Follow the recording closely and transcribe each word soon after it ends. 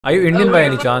Are you Indian by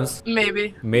any chance?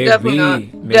 Maybe. Maybe. Definitely not.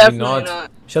 Maybe Definitely not.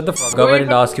 Shut the fuck up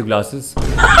and ask your glasses.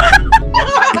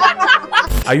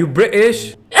 Are you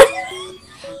British?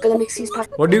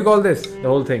 What do you call this? The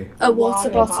whole thing? A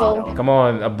water bottle. Come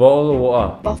on, a bottle of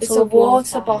water. It's a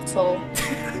water bottle.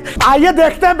 आइए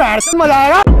देखते हैं बैठ से मजा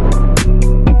आएगा।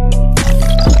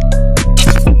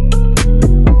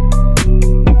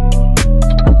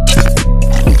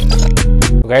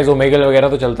 Guys Omegle वगैरह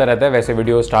तो चलता रहता है, वैसे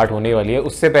वीडियो स्टार्ट होने वाली है।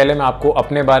 उससे पहले मैं आपको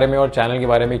अपने बारे में और चैनल के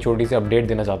बारे में एक छोटी सी अपडेट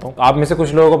देना चाहता हूँ। आप में से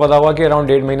कुछ लोगों को पता होगा कि अराउंड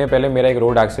 1.5 महीने पहले मेरा एक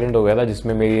रोड एक्सीडेंट हो गया था,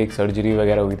 जिसमें मेरी एक सर्जरी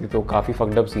वगैरह हुई थी, तो काफी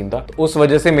फक्ड अप सीन था। तो उस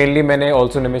वजह से मेनली मैंने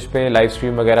ऑल्सो निमिश पे लाइव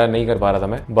स्ट्रीम वगैरह नहीं कर पा रहा था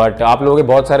मैं। बट आप लोगों के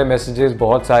बहुत सारे मैसेजेस,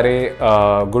 बहुत सारे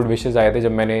गुड विशेज आए थे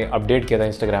जब मैंने अपडेट किया था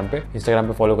इंस्टाग्राम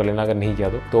पे फॉलो कर लेना अगर नहीं किया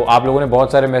तो आप लोगों ने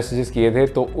बहुत सारे मैसेजेस किए थे,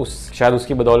 तो शायद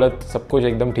उसकी बदौलत सब कुछ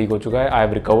एकदम ठीक हो चुका है। I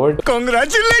have recovered,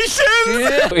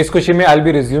 congratulation. तो इस खुशी में I'll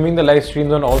be resuming the live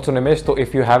streams on also Nimish, तो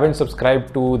if you haven't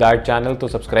subscribed to that channel तो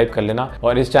सब्सक्राइब कर लेना।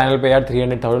 और इस चैनल पे यार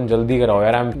 300,000 जल्दी कराओ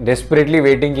यार। आई एम डेस्परेटली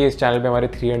वेटिंग कि इस चैनल पे हमारे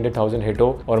 300,000 हिट हो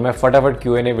और मैं फटाफट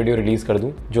Q&A वीडियो रिलीज कर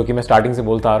दूं, जो कि मैं स्टार्टिंग से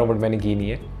बोलता आ रहा हूँ बट मैंने की नहीं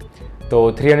है।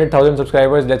 तो 300,000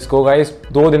 सब्सक्राइबर्स, लेट्स गो गाइस।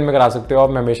 2 दिन में करा सकते हो आप,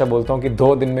 मैं हमेशा बोलता हूँ कि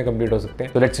 2 दिन में कंप्लीट हो सकते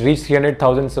हैं। तो let's reach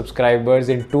 300,000 subscribers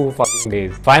in 2 fucking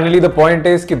days। Finally the point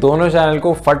is कि दोनों चैनल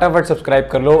को फटाफट सब्सक्राइब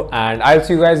कर लो and I will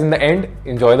see you guys in the end.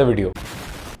 Enjoy the video.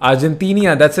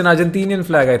 Argentina, that's an Argentinian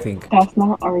flag, I think. That's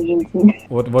not Argentina.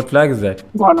 What flag is that?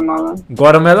 Guatemala.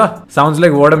 Guatemala? Sounds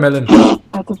like watermelon.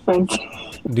 That's a French.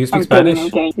 Do you speak Spanish?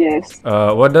 Okay. Yes.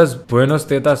 What does Buenos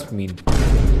Tetas mean?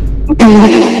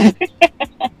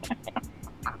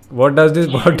 What does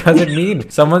it mean?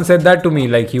 Someone said that to me,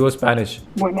 like he was Spanish.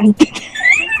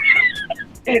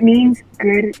 It means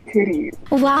good titties.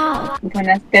 Wow.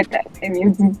 Buenas tetas. It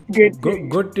means good titties.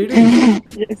 Good titties?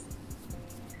 Yes.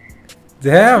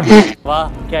 Damn. वाह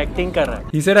क्या acting कर रहा है।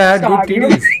 He said I had good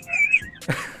titties.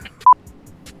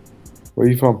 Where are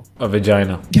you from? A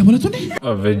vagina. क्या बोला तूने?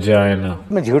 A vagina.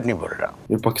 मैं झूठ नहीं बोल रहा।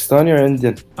 You're Pakistani or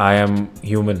Indian? I am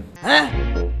human.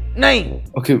 नहीं।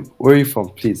 Okay, where are you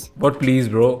from, please? What please,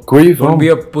 bro? Where are you from? Don't be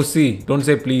a pussy. Don't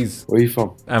say please. Where are you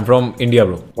from? I'm from India,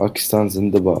 bro. Pakistan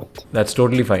Zindabad. That's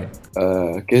totally fine.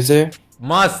 कैसे?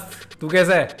 मस्त। तू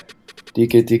कैसा है?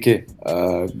 ठीक है।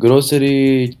 Grocery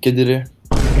किधर है?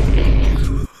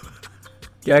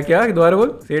 क्या दोबारा बोल।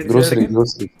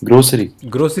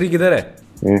 ग्रोसरी किधर है?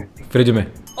 फ्रिज में।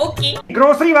 Okay.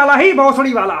 ग्रोसरी वाला ही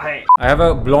भोसड़ी वाला है। I have a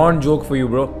blonde joke for you,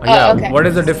 bro. Okay. What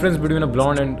is the difference between a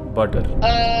blonde and butter?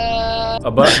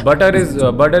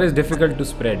 Butter is difficult to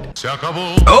spread.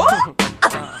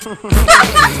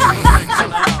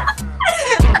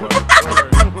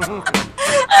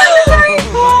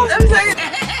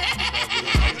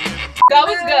 That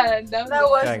was good. That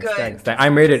was good. Thanks.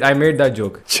 I made that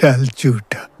joke. चल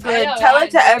झूठा। Good. Tell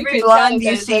it to every blonde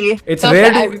you see. It's rare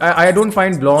to I don't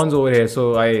find blondes over here, so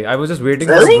I was just waiting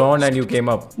for a blonde and you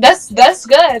came up. That's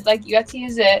good. Like you got to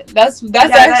use it. That's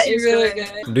actually really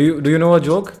good. Do you know a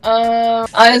joke?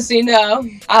 Honestly, no.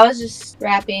 I was just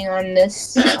rapping on this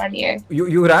on here.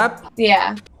 You rap?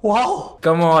 Yeah. Wow.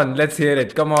 Come on, let's hear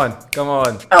it. Come on.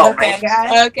 Oh my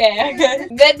god. Okay.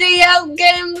 Video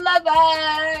game lover.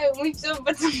 We should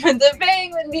put the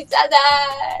ring with each other.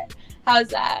 How's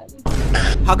that?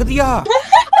 हक दिया।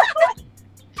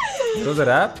 It was a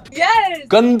rap? Yes.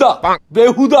 गंदा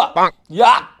बेहुदा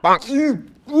या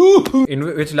In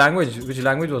which language? Which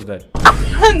language was that?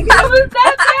 That was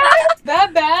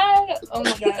that bad? Oh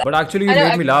my god. But actually you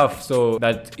made me laugh, so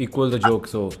that equals the joke,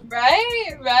 so.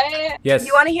 Right? Yes.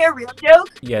 You want to hear a real joke?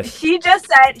 Yes. She just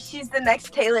said she's the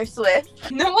next Taylor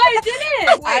Swift. No, I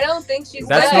didn't. I don't think she's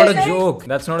That's good. not a joke.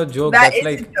 That's not a joke. That That's is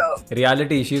like a joke.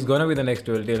 reality. She's gonna be the next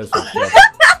Taylor Swift. Yeah.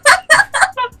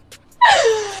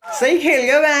 सही खेल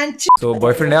गया bench. So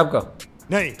boyfriend है आपका?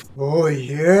 नहीं। Oh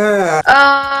yeah.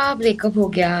 Breakup हो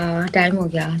गया, time हो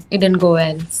गया, it didn't go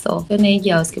well, so फिर नहीं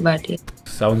किया उसके बाद ही।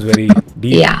 Sounds very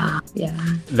deep. Yeah.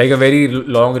 Like a very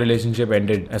long relationship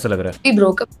ended. ऐसा लग रहा है। We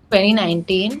broke up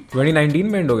 2019.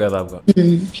 2019 में end हो गया था आपका?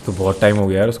 तो बहुत टाइम हो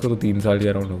गया यार, उसको तो 3 साल के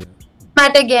अराउंड हो गया।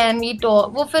 But again, we talk.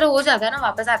 वो फिर हो जाता है ना,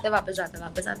 वापस आते।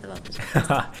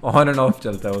 ऑन एंड ऑफ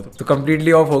चलता है वो तो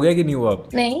कंप्लीटली ऑफ हो गया कि नहीं हुआ अब?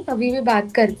 नहीं, अभी भी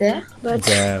बात करते हैं,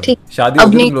 बट ठीक। शादी हो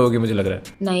गई तुम लोगों की मुझे लग रहा है।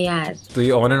 नहीं यार, तो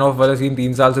ये ऑन एंड ऑफ वाला सीन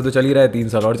 3 साल से तो चल ही रहा है, 3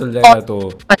 साल और चल जाएगा तो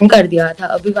बंद कर दिया था,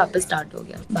 अभी वापस स्टार्ट हो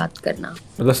गया बात करना।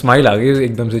 मतलब स्माइल आ गई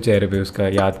एकदम से चेहरे पे उसका,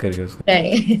 याद करके उसको।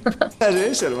 नहीं।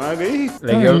 अरे शर्मा गई।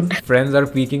 Like your friends are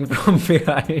peeking from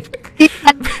behind.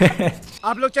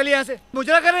 आप लोग चलिए यहाँ से,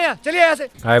 मुजरा कर रहे हैं, चलिए यहाँ से।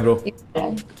 Hi bro.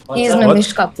 He is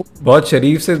Nimish Kapoor. बहुत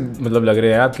शरीफ से मतलब लग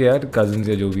रहे हैं आपके यार कजिन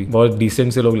से, जो भी बहुत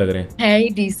डिसेंट से लोग लग रहे हैं। है ही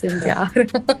decent यार।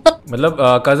 मतलब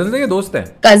कजिन है या दोस्त है?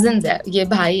 Cousins है, ये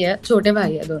भाई है, छोटे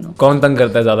भाई है दोनों। कौन तंग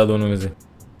करता है ज्यादा दोनों में से?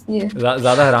 ये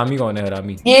ज्यादा हरामी कौन है?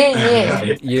 हरामी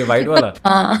ये वाइट वाला?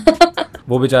 हाँ।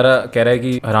 वो बेचारा कह रहा है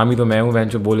कि हरामी तो मैं हूँ, बहन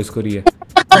जो बोल इसको रही है।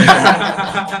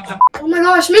 Oh my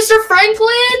gosh, Mr.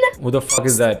 Franklin! Who the fuck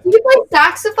is that? You play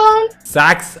saxophone?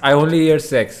 Sax? I only hear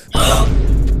sex.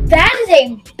 That is a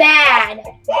bad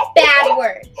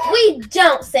word. We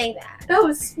don't say that. That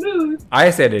was smooth. I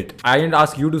said it. I didn't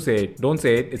ask you to say it. Don't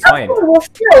say it. It's fine. Oh, well,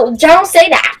 still, don't say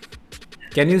that.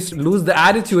 Can you lose the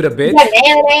attitude a bit?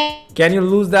 Can you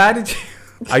lose the attitude?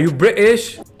 Are you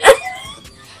British?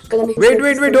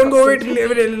 Wait, don't go. Wait,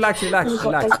 relax.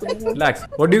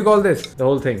 What do you call this? The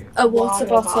whole thing? A water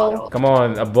bottle. Come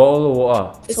on, a bottle of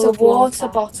water. It's a water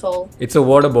bottle. It's a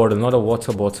water bottle, not a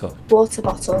water bottle. Water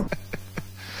bottle.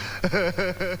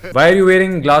 Why are you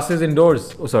wearing glasses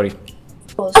indoors? Oh, sorry.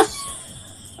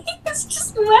 It's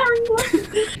just wearing one.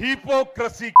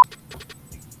 Hypocrisy.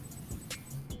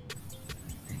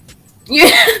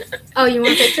 Oh, you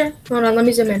want a picture? Hold on, let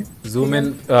me zoom in. Zoom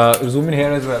in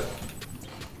here as well.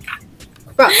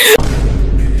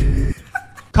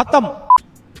 खत्म।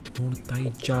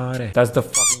 That's the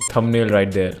fucking thumbnail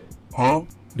right there. Huh?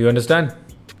 Do you understand?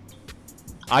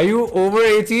 Are you over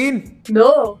 18?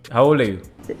 No. How old are you?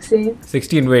 16.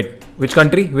 16. Wait. Which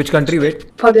country? Wait.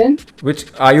 Pardon? Which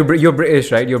are you? You're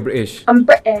British, right? You're British. I'm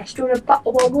British. Doing a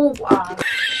battle.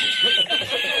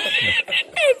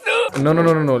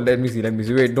 No. Let me see.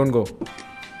 Wait, don't go.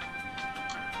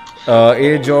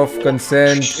 Age of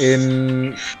consent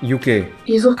in UK.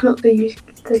 He's looking up the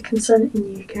consent in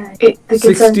the UK. The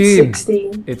consent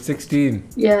 16. It's 16.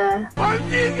 Yeah.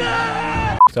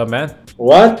 What's up, man?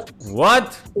 What?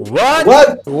 What?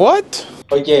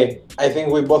 Okay, I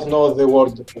think we both know the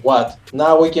word what.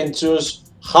 Now we can choose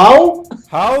how?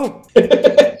 How?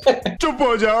 चुप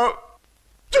हो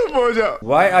जाओ।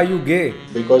 Why are you gay?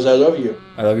 Because I love you.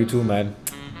 I love you too, man.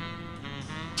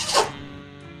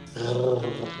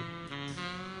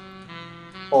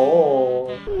 Oh.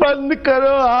 बंद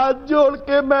करो हाथ जोड़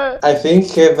के मैं। I think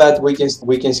that we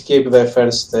can skip the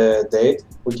first date.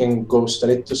 We can go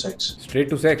straight to sex. Straight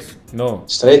to sex? No.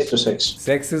 Straight to sex.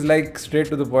 Sex is like straight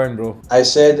to the point, bro. I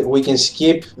said we can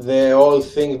skip the whole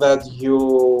thing that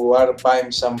you are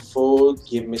buying some food,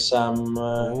 give me some.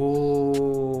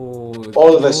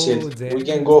 All the shit. Damn. We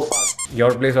can go fast.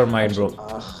 Your place or mine, bro?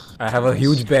 I have a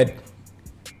huge bed.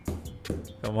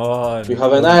 Come on. You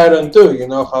have an iron too. You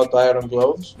know how to iron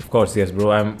clothes? Of course, yes,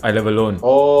 bro. I live alone.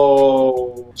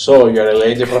 Oh, so you're a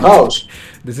lady from house.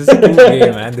 This is too gay,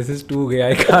 man. This is too gay.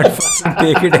 I can't fucking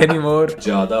take it anymore.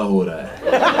 ज़्यादा हो रहा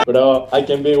है. Bro, I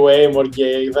can be way more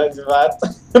gay than that,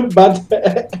 but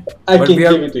I can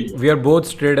give it to you. We are both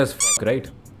straight as fuck, right?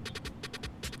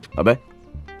 अबे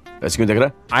ऐसे क्यों देख रहा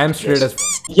है? I am straight as fuck.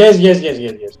 Yes.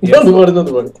 Don't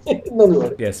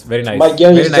worry. Yes, very nice. My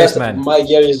girl very is nice, just man. my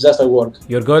girl is just at work.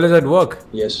 Your girl is at work.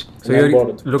 Yes. So you're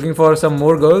bored. looking for some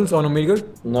more girls on Omegle?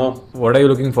 No. What are you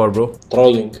looking for, bro?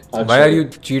 Trolling. Actually. Why are you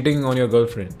cheating on your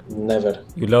girlfriend? Never.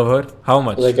 You love her? How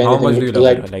much? Like how much anything, do you love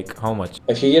like- her? Like how much?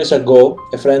 A few years ago,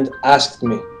 a friend asked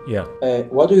me, Yeah.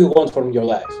 "What do you want from your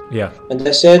life?" Yeah. And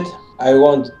I said, "I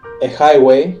want a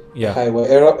highway, Yeah. a highway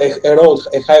road,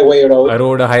 A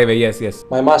road, a highway. Yes.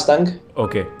 my Mustang,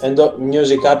 Okay. and the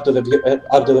music up to the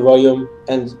volume,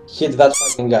 and hit that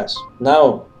fucking gas. Now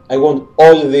I want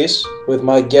all this with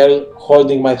my girl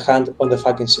holding my hand on the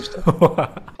fucking shifter."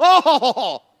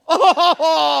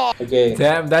 Okay.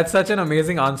 Damn, that's such an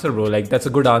amazing answer, bro. Like that's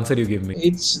a good answer you give me.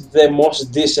 It's the most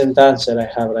decent answer I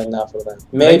have right now for that.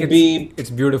 Like, Maybe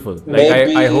it's beautiful. Like I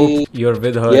maybe- hope you're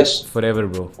with her Yes. forever,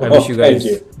 bro. I Oh, wish you thank guys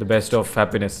you. the best of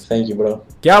happiness. Thank you, bro.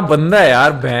 क्या बंदा है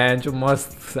यार बहन जो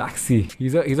मस्त sexy.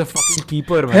 He's a fucking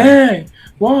keeper, man. Hey,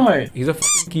 why? He's a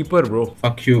fucking keeper, bro.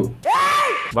 Fuck you.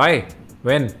 Why?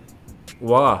 When?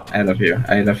 Wow. I love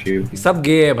you. सब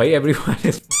gay है भाई. Everyone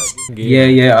is fucking gay.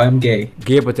 Yeah, I'm gay.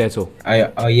 Gay potato.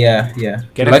 Yeah.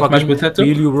 Can You I like mashed fucking potato?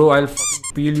 peel you, bro? I'll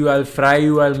fucking peel you. I'll fry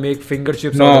you. I'll make finger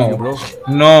chips No. out of you, bro.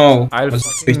 No. I'll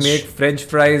fucking make French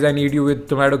fries and eat you with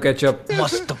tomato ketchup.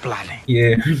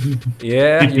 Yeah.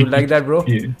 Yeah, you like that, bro?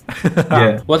 Yeah.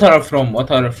 What are you from?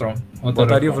 What are you from?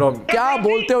 क्या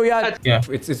बोलते हो यार? Yeah.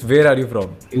 It's where are you from?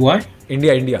 Why?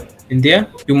 India. India?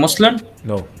 You Muslim?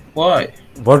 No. Why?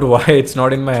 But why? It's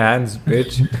not in my hands,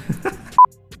 bitch.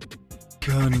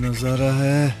 क्या नजारा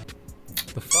है?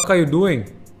 The fuck are you doing?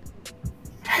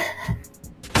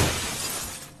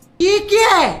 ये क्या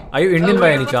है? Are you Indian by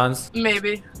any chance?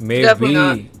 Maybe. Maybe.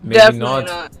 Maybe Definitely not.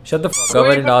 Shut the fuck up.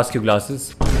 I didn't ask you glasses.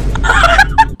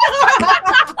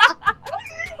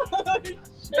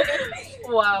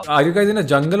 Wow. Are you guys in a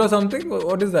jungle or something?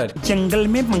 What is that? जंगल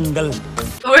में मंगल.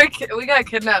 We got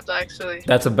kidnapped actually.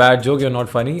 That's a bad joke. You're not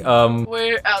funny.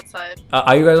 We're outside.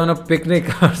 Are you guys on a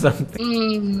picnic or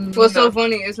something? What's so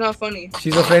funny? It's not funny.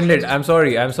 She's offended. I'm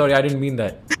sorry. I didn't mean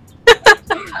that.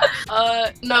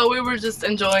 No, we were just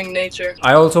enjoying nature.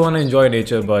 I also want to enjoy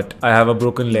nature, but I have a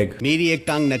broken leg. मेरी एक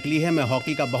टांग नकली है, मैं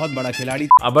hockey का बहुत बड़ा खिलाड़ी।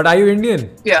 But are you Indian?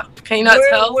 Yeah. Can you not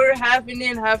tell? We're half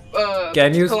Indian, half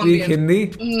Can you Colombian. speak Hindi?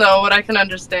 No, but I can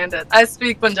understand it. I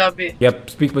speak Punjabi. Yep,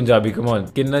 speak Punjabi. Come on.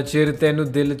 किन्ना चिर तेनु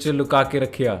दिल च लुका के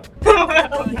रखिया.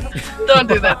 Don't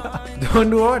do that. Don't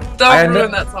do what? Don't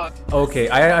ruin that song. Okay,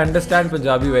 I understand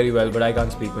Punjabi very well, but I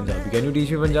can't speak Punjabi. Can you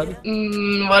teach me Punjabi?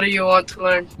 What do you want to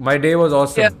learn? My day was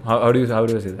awesome. Yeah. How do you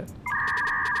say that?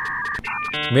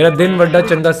 मेरा दिन वड्डा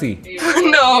चंगा सी.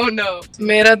 No.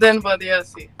 मेरा दिन बढ़िया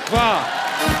सी.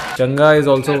 Changa is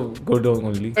also good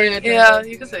only. Yeah,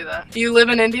 you can say that. You live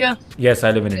in India? Yes,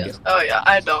 I live in India. Oh yeah,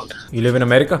 I don't. You live in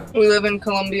America? We live in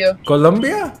Colombia.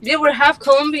 Colombia? Yeah, we're half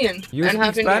Colombian. You and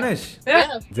half speak Spanish? Indian.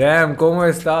 Yeah. Damn, ¿cómo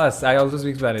estás? I also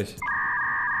speak Spanish.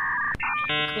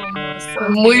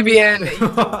 Muy bien.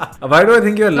 Why do I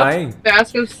think you're lying?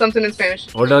 Ask me something in Spanish.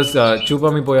 What does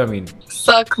chupa mi polla mean?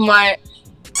 Suck my.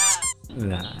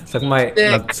 Nah, suck my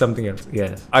Dick. something else.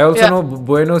 Yes. I also know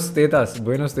buenos tetas.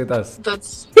 Buenos tetas.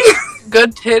 That's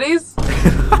good titties.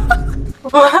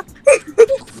 What?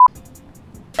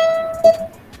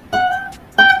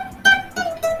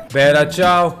 Bella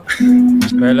ciao.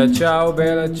 Bella ciao.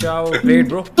 Bella ciao. Play it,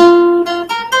 bro.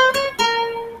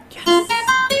 Yes.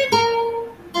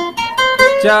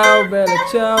 Ciao, Bella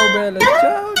ciao. Bella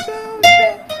ciao. Ciao.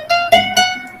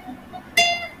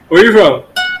 Where are you from?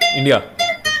 India.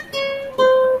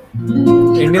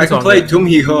 Indian I can song. play Tum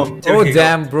Hi Ho. Oh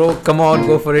damn, bro! Come on,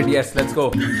 go for it. Yes, let's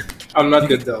go. I'm not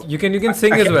good though. You can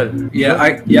sing as well. Yeah,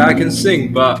 I can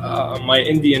sing, but my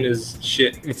Indian is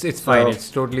shit. It's fine. It's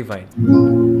totally fine.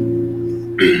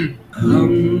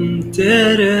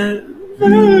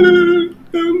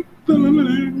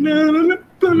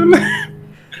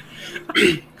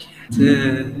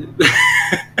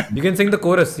 You can sing the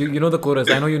chorus. You know the chorus.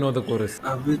 I know you know the chorus.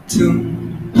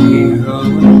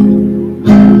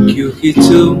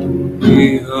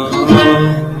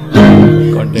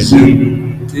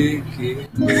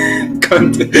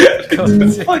 Content.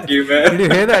 Fuck you, man. Did you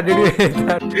hear that?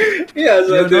 Yes,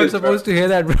 You're not supposed to hear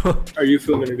that, bro. Are you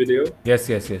filming a video? Yes.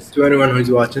 To anyone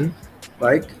who's watching,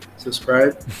 like,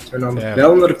 subscribe, turn on the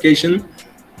bell notification.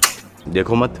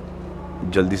 देखो मत,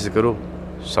 जल्दी से करो,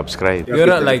 subscribe.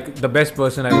 You're like the best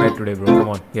person I met today, bro. Come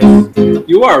on. Yes.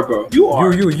 You are, bro. You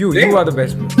are. You are the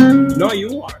best person. No,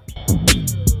 you are.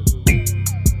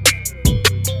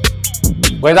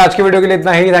 वैसे आज की video के लिए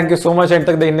इतना ही. Thank you so much and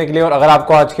तक देखने के लिए. और अगर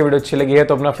आपको आज की वीडियो अच्छी लगी है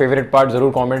तो अपना फेवरेट पार्ट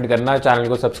जरूर कमेंट करना. चैनल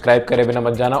को सब्सक्राइब करे बिना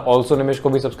मत जाना. ऑल्सो निमिश को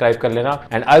भी सब्सक्राइब कर लेना.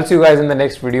 And I will see you guys in the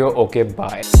next video. Okay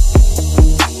bye.